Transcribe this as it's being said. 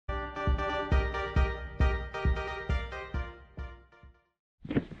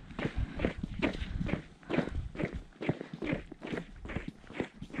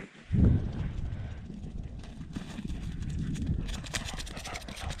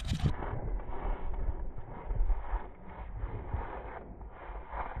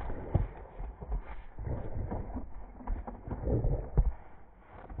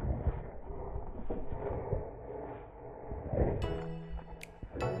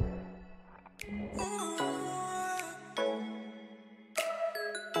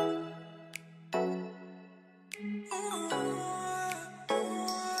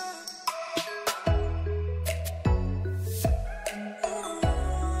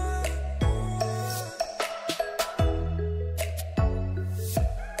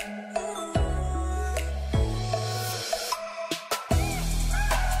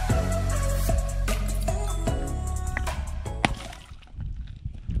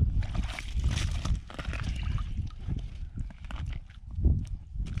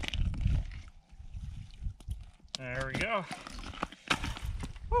go.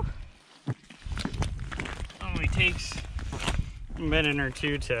 Whew. Only takes a minute or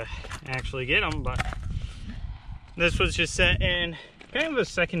two to actually get them, but this was just set in kind of a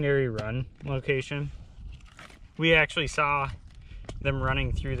secondary run location. We actually saw them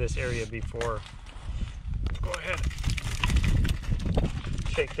running through this area before. Go ahead,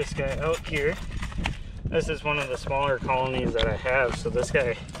 check this guy out here. This is one of the smaller colonies that I have, so this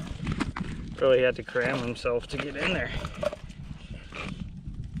guy really had to cram himself to get in there.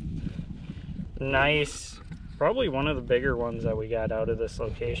 Nice, probably one of the bigger ones that we got out of this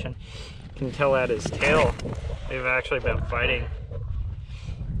location. You can tell at his tail, they've actually been fighting.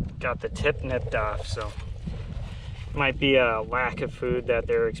 Got the tip nipped off, so might be a lack of food that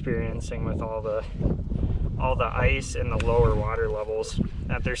they're experiencing with all the ice and the lower water levels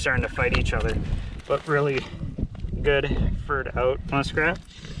that they're starting to fight each other. But really good furred out muskrat.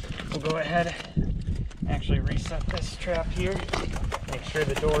 We'll go ahead, actually reset this trap here, make sure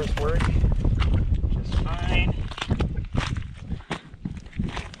the doors work just fine.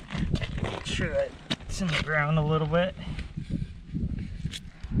 Make sure that it's in the ground a little bit.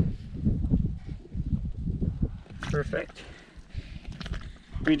 Perfect.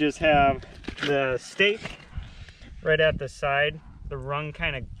 We just have the stake right at the side. The rung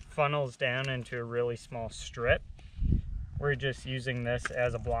kind of funnels down into a really small strip. We're just using this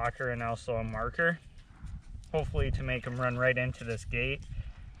as a blocker and also a marker, hopefully to make them run right into this gate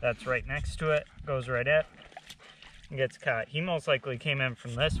that's right next to it, goes right up and gets caught. He most likely came in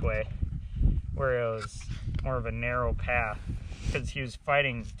from this way where it was more of a narrow path because he was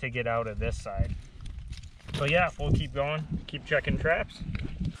fighting to get out of this side. So yeah, we'll keep going, keep checking traps.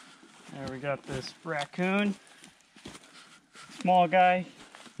 There we got this raccoon, small guy.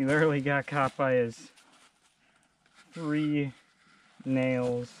 He literally got caught by his 3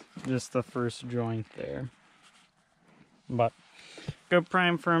 nails, just the first joint there. But good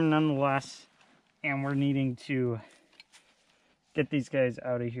prime for him nonetheless, and we're needing to get these guys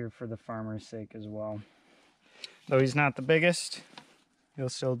out of here for the farmer's sake as well. Though he's not the biggest, he'll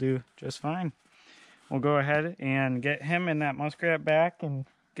still do just fine. We'll go ahead and get him and that muskrat back and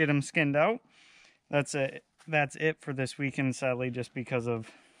get him skinned out. That's it for this weekend, sadly, just because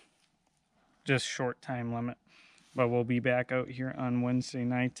of just short time limit. But we'll be back out here on Wednesday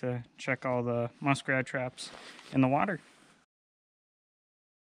night to check all the muskrat traps in the water.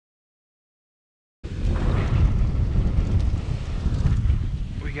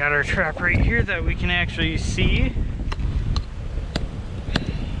 We got our trap right here that we can actually see.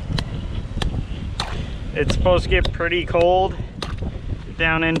 It's supposed to get pretty cold,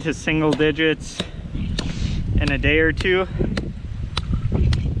 down into single digits in a day or two.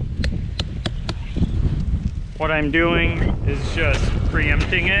 What I'm doing is just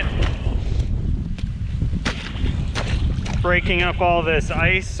preempting it, breaking up all this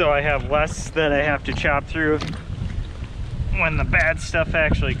ice so I have less that I have to chop through when the bad stuff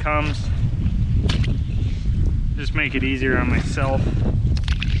actually comes. Just make it easier on myself.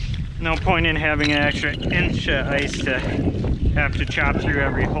 No point in having an extra inch of ice to have to chop through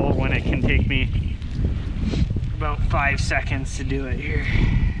every hole when it can take me about 5 seconds to do it here.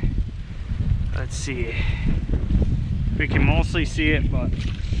 Let's see. We can mostly see it, but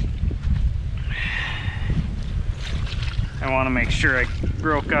I want to make sure I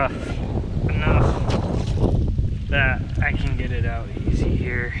broke off enough that I can get it out easy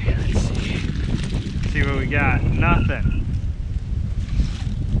here. Let's see. See what we got. Nothing.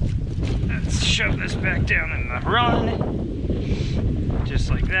 Let's shove this back down in the run.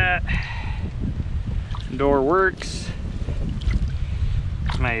 Just like that. Door works.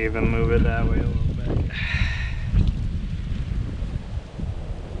 Might even move it that way a little bit.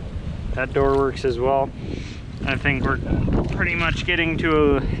 That door works as well. I think we're pretty much getting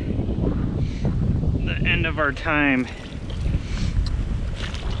to the end of our time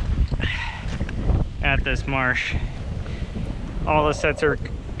at this marsh. All the sets are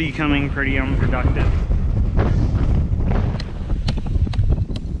becoming pretty unproductive.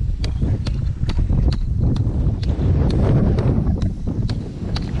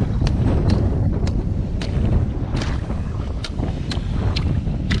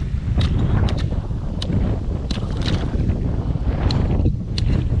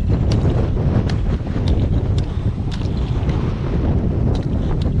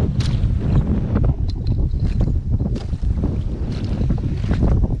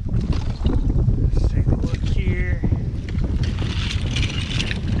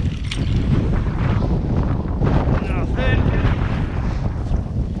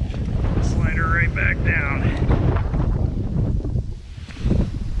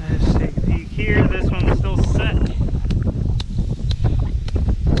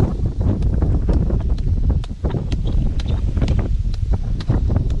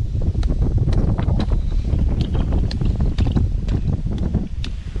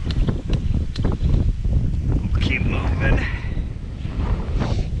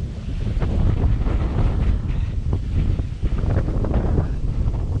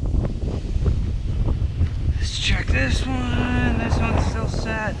 this one. This one's still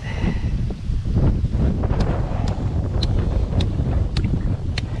set.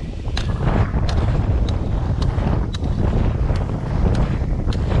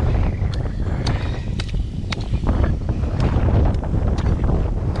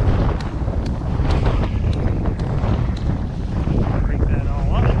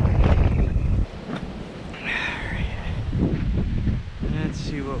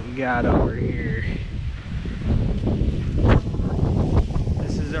 Got over here.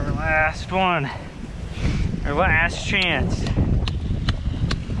 This is our last one, our last chance.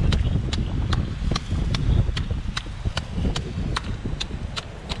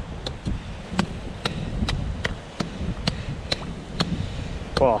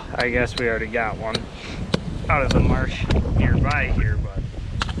 Well, I guess we already got one out of the marsh nearby here, but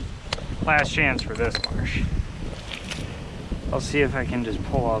last chance for this marsh. I'll see if I can just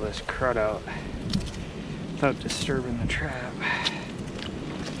pull all this crud out without disturbing the trap.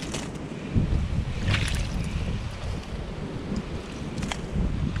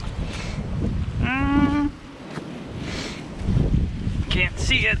 Can't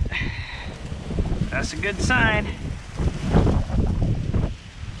see it. That's a good sign.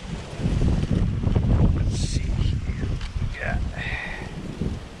 Let's see here what we got.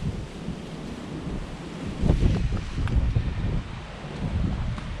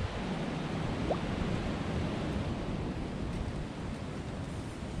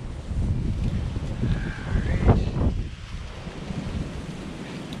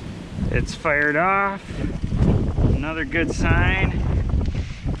 It's fired off. Another good sign.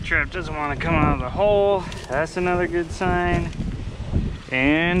 Trap doesn't want to come out of the hole. That's another good sign.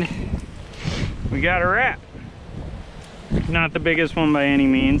 And we got a rat. Not the biggest one by any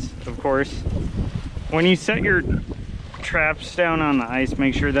means, of course. When you set your traps down on the ice,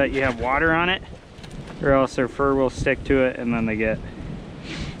 make sure that you have water on it, or else their fur will stick to it and then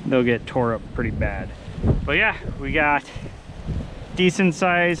they'll get tore up pretty bad. But yeah, we got decent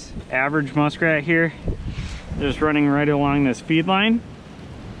size average muskrat here, just running right along this feed line,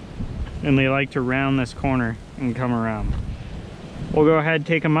 and they like to round this corner and come around. We'll go ahead and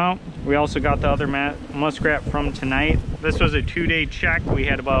take them out. We also got the other muskrat from tonight. This was a 2-day check. We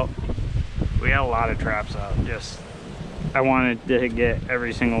had a lot of traps out. Just I wanted to get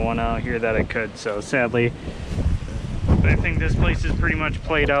every single one out here that I could, so sadly I think this place is pretty much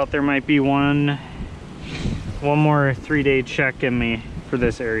played out. There might be one more 3-day check in me for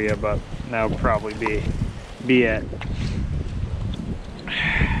this area, but that'll probably be it.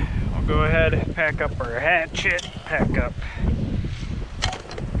 I'll go ahead and pack up our hatchet, pack up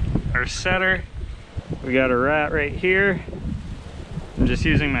our setter. We got a rat right here. I'm just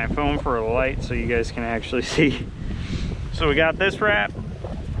using my phone for a light so you guys can actually see. So we got this rat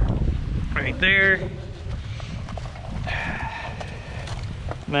right there.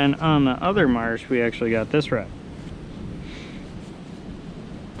 Then on the other marsh, we actually got this rat.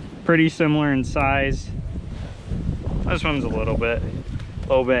 Pretty similar in size. This one's a little bit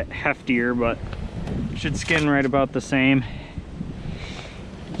heftier, but should skin right about the same.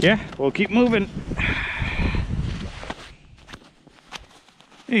 Yeah, we'll keep moving.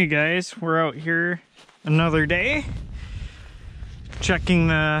 Hey guys, we're out here another day checking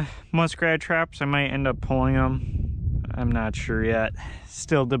the muskrat traps. I might end up pulling them. I'm not sure yet.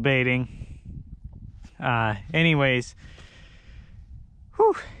 Still debating. Anyways,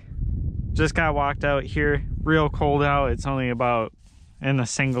 whew, just got walked out here. Real cold out. It's only about in the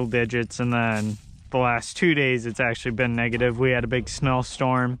single digits, and then the last 2 days it's actually been negative. We had a big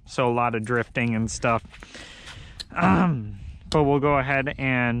snowstorm, so a lot of drifting and stuff. But we'll go ahead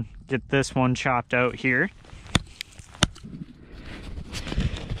and get this one chopped out here.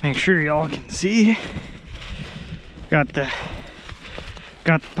 Make sure y'all can see. Got the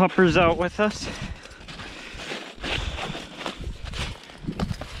puppers out with us.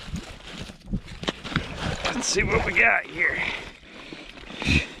 Let's see what we got here.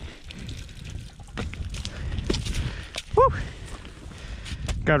 Woo!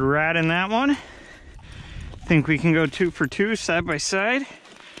 Got a rat in that one. Think we can go 2 for 2 side by side.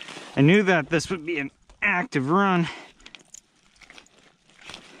 I knew that this would be an active run.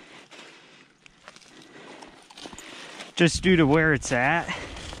 Just due to where it's at.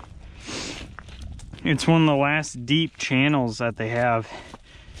 It's one of the last deep channels that they have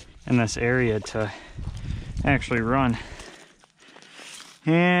in this area to actually run.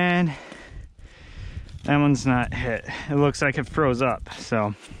 And that one's not hit. It looks like it froze up,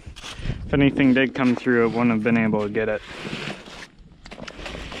 so if anything did come through, it wouldn't have been able to get it.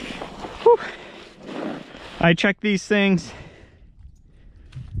 Whew. I check these things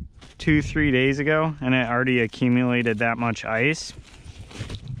 2-3 days ago and it already accumulated that much ice.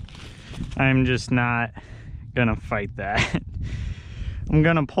 I'm just not gonna fight that. I'm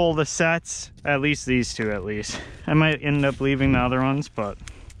gonna pull the sets, at least these two at least. I might end up leaving the other ones, but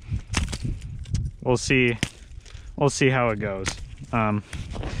we'll see. We'll see how it goes.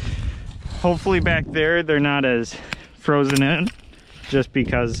 Hopefully back there they're not as frozen in just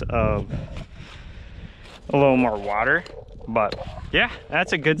because of a little more water. But yeah,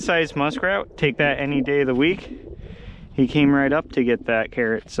 that's a good sized muskrat. Take that any day of the week. He came right up to get that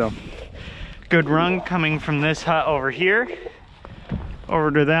carrot. So good run coming from this hut over here over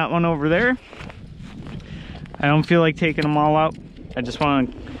to that one over there. I don't feel like taking them all out. I just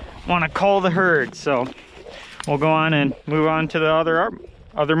want to cull the herd. So we'll go on and move on to the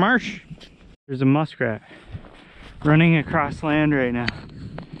other marsh. There's a muskrat running across land right now.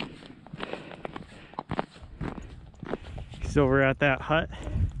 He's over at that hut,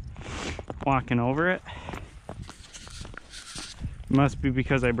 walking over it. Must be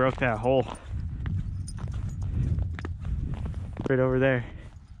because I broke that hole. Right over there.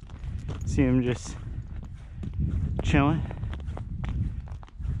 See him just chilling.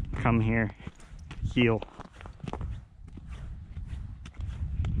 Come here, heel.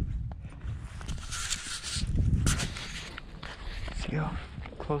 See how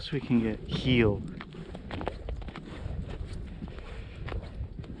close we can get. Heel.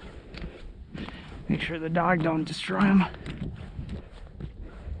 Make sure the dog don't destroy him.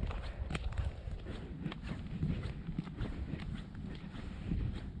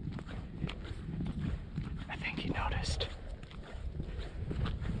 I think he noticed.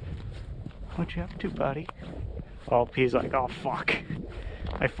 What you up to, buddy? Oh, he's like, oh fuck.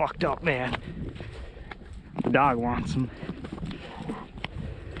 I fucked up, man. The dog wants him.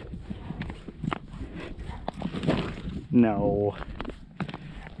 No.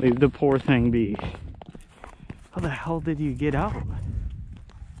 Leave the poor thing be. How the hell did you get out?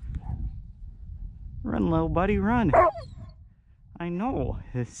 Run, little buddy, run. I know,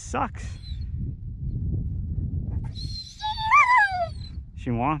 it sucks.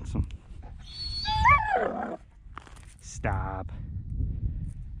 She wants him. Stop.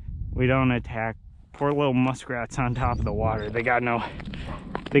 We don't attack poor little muskrats on top of the water. They got no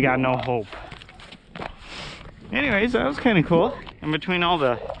hope. Anyways, that was kind of cool. In between all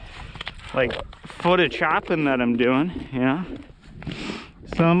the like foot of chopping that I'm doing, you know.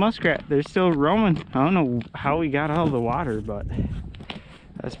 So a muskrat, they're still roaming. I don't know how we got out of the water, but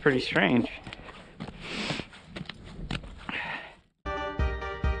that's pretty strange.